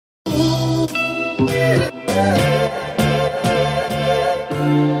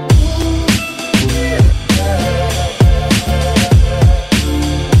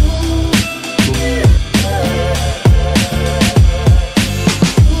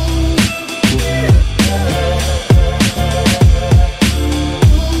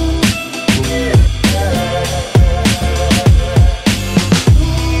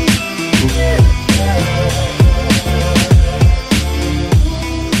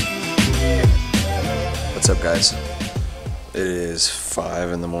up, guys? It is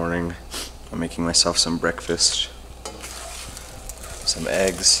 5 in the morning. I'm making myself some breakfast, some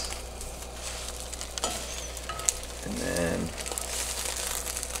eggs, and then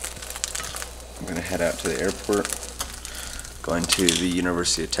I'm gonna head out to the airport, going to the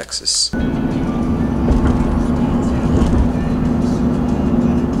University of Texas.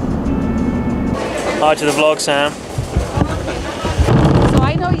 Hi to the vlog, Sam. So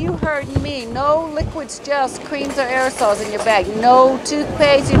I know you heard me. No liquids, gels, creams, or aerosols in your bag. No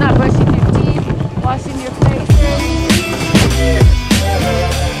toothpaste. You're not brushing your teeth, washing your face.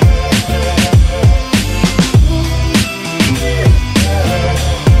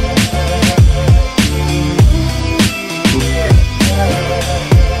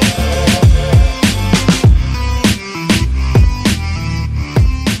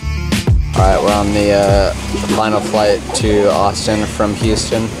 Alright, we're on the final flight to Austin from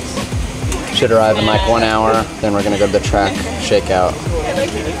Houston. Should arrive in like 1 hour, then we're gonna go to the track, shake out,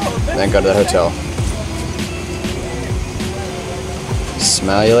 then go to the hotel.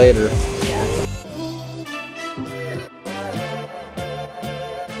 Smell you later.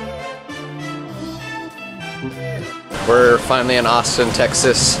 We're finally in Austin,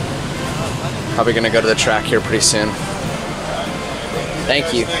 Texas. Probably gonna go to the track here pretty soon.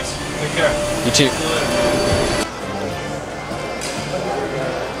 Thank you. Take care. You too.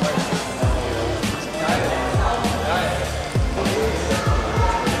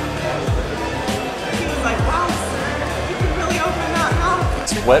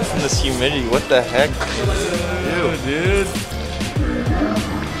 It's wet from this humidity. What the heck? Ew, dude.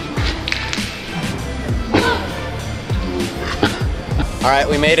 Alright,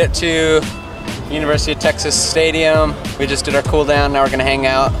 we made it to University of Texas Stadium. We just did our cool down. Now we're gonna hang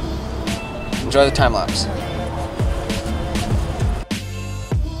out. Enjoy the time lapse.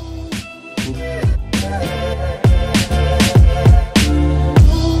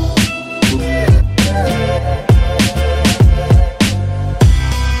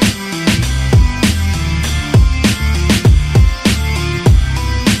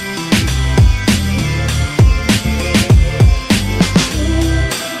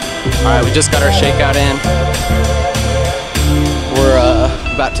 Alright, we just got our shakeout in. We're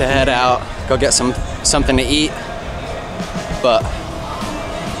about to head out, go get something to eat, but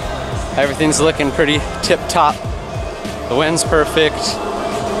everything's looking pretty tip-top. The wind's perfect.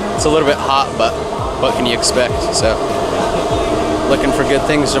 It's a little bit hot, but what can you expect? So, looking for good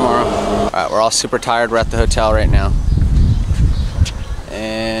things tomorrow. Alright, we're all super tired. We're at the hotel right now.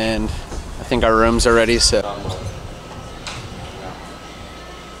 And I think our rooms are ready, so.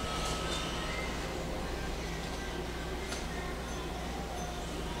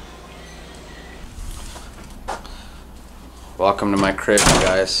 Welcome to my crib, you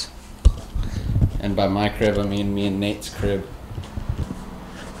guys. And by my crib, I mean me and Nate's crib.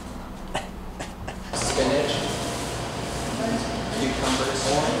 Spinach, cucumbers.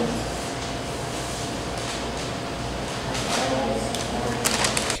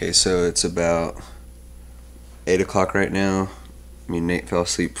 Okay, so it's about 8 o'clock right now. I mean, Nate fell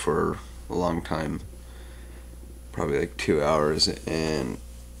asleep for a long time, probably like 2 hours, and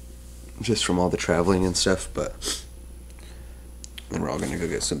just from all the traveling and stuff, but and we're all gonna go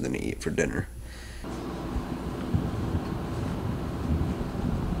get something to eat for dinner.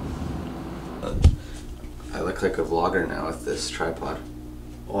 I look like a vlogger now with this tripod.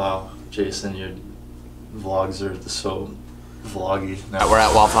 Wow, Jason, your vlogs are so vloggy now. We're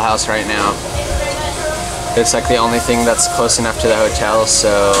at Waffle House right now. It's like the only thing that's close enough to the hotel,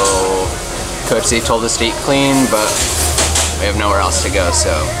 so Coach Z told us to eat clean, but we have nowhere else to go,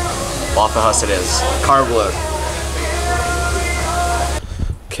 so Waffle House it is. Carb load.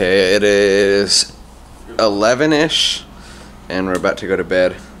 Okay, it is 11-ish, and we're about to go to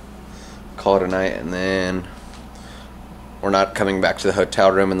bed, call it a night, and then we're not coming back to the hotel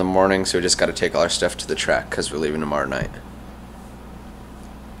room in the morning, so we just got to take all our stuff to the track because we're leaving tomorrow night.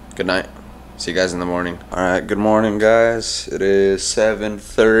 Good night. See you guys in the morning. Alright, good morning, guys. It is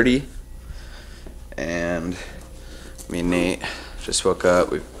 7:30, and me and Nate just woke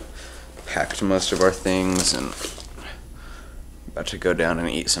up. We've packed most of our things, and about to go down and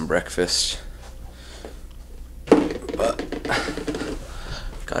eat some breakfast, but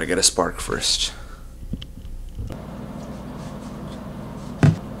gotta get a spark first.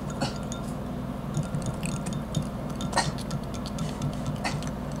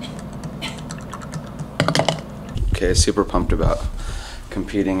 Okay, super pumped about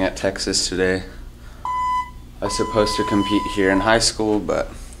competing at Texas today. I was supposed to compete here in high school, but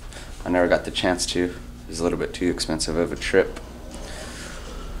I never got the chance to. It was a little bit too expensive of a trip.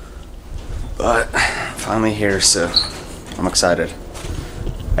 But Finally here, so I'm excited.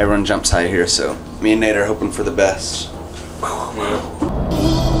 Everyone jumps high here, so me and Nate are hoping for the best.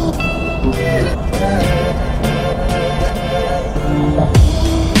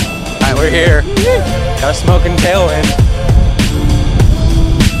 Alright, we're here. Got a smoking tailwind.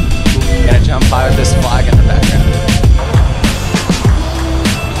 Gonna jump high with this flag in the background.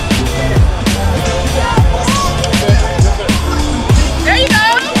 There you go.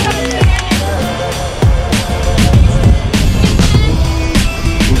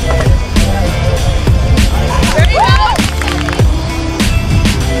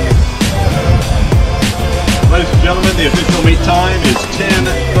 Ladies and gentlemen, the official meet time is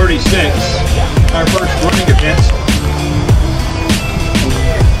 10:36. Our first running event.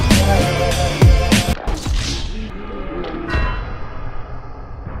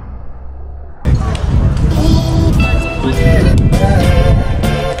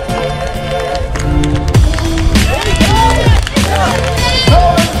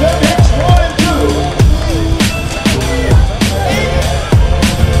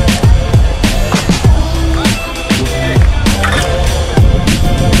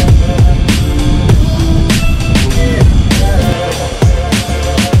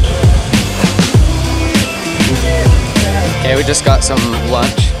 Okay, we just got some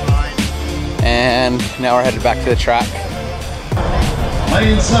lunch and now we're headed back to the track.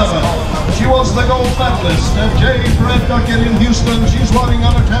 Lane 7. She was the gold medalist at J. Red Bucket in Houston. She's running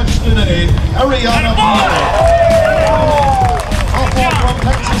unattached today. Ariana from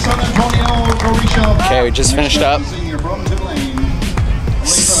Texas, San Antonio, Croatia. Okay, we just finished up.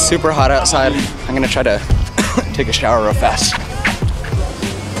 Super hot outside. I'm gonna try to take a shower real fast.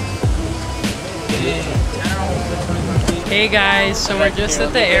 Hey guys, so we're just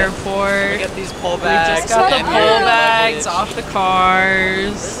at the airport. Get these pull We bags. just got the pull bags off the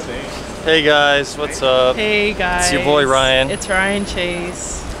cars. Hey guys, what's up? Hey guys. It's your boy Ryan. It's Ryan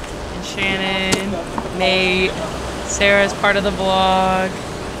Chase and Shannon, Nate, Sarah's part of the vlog.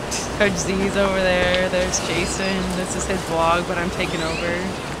 Coach Z's over there. There's Jason. This is his vlog, but I'm taking over.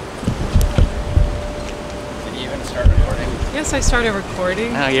 Did you even start recording? Yes, I started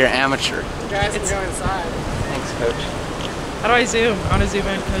recording. No, you're an amateur. Guys, can go inside. Thanks, coach. How do I zoom? I want to zoom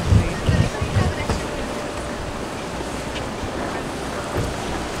in, Coach Z.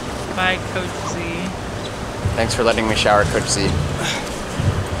 Bye, Coach Z. Thanks for letting me shower, Coach Z.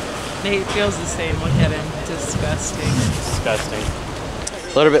 Nate feels the same. Look at him. Disgusting. Disgusting.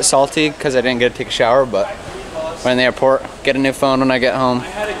 A little bit salty because I didn't get to take a shower, but we're in the airport. Get a new phone when I get home,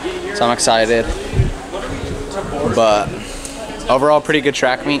 so I'm excited. But overall, pretty good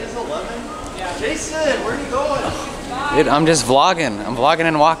track meet. Jason, where are you going? Dude, I'm just vlogging. I'm vlogging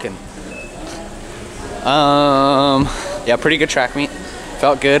and walking. Yeah, pretty good track meet.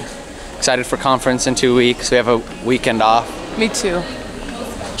 Felt good. Excited for conference in 2 weeks. We have a weekend off. Me too.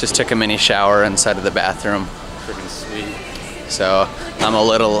 Just took a mini shower inside of the bathroom. Freaking sweet. So I'm a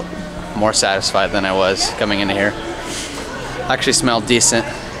little more satisfied than I was coming into here. Actually smelled decent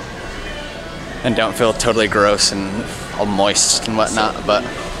and don't feel totally gross and all moist and whatnot, but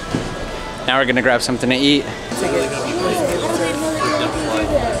now we're gonna grab something to eat.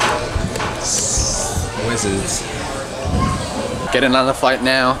 Wizards. Getting on the flight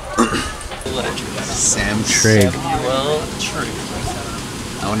now. Sam Trigg. Well, true.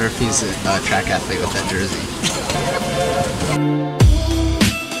 I wonder if he's a track athlete with that jersey.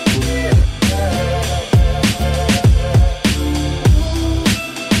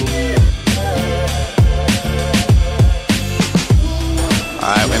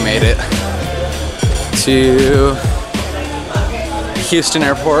 Alright, we made it to Houston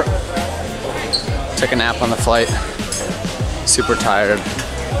Airport. Took a nap on the flight. Super tired.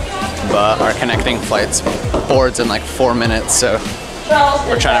 But our connecting flight's boards in like 4 minutes, so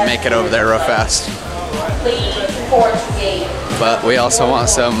we're trying to make it over there real fast. But we also want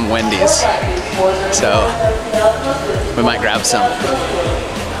some Wendy's, so we might grab some.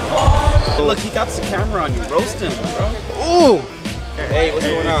 Look, he got the camera on you. Roast him, bro. Ooh! Hey, what's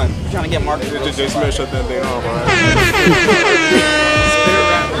going on? I'm trying to get Mark. Just shut that thing off,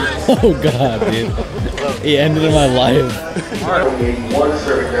 Oh god, dude. He ended in my life.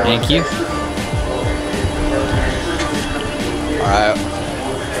 Thank you. Alright,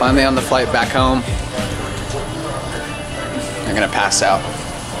 finally on the flight back home. I'm gonna pass out.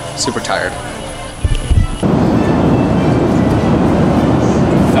 Super tired.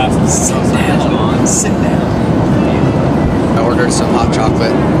 Sit down. I ordered some hot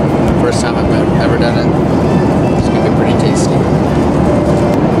chocolate. First time I've ever done it. It's gonna be pretty tasty.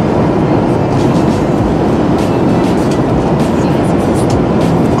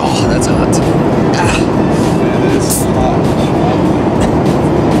 Oh, that's hot. Ah.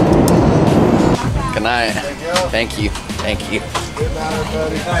 you. Thank you.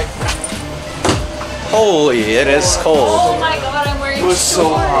 Holy, it is cold. Oh my god, I'm wearing shorts. So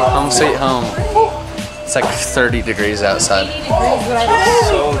hot. Home sweet home. It's like 30 degrees outside. 80 degrees, but I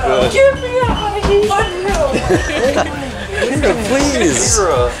So good. Get me out of here. Please.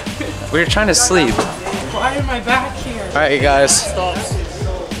 We were trying to sleep. Why am I back here? All right, you guys.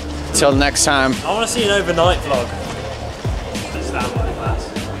 Till next time. I want to see an overnight vlog. Stand by the class.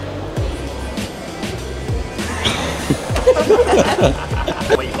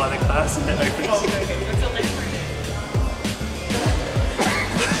 Wait by the class and then open it.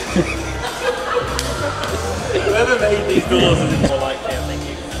 Whoever made these doors is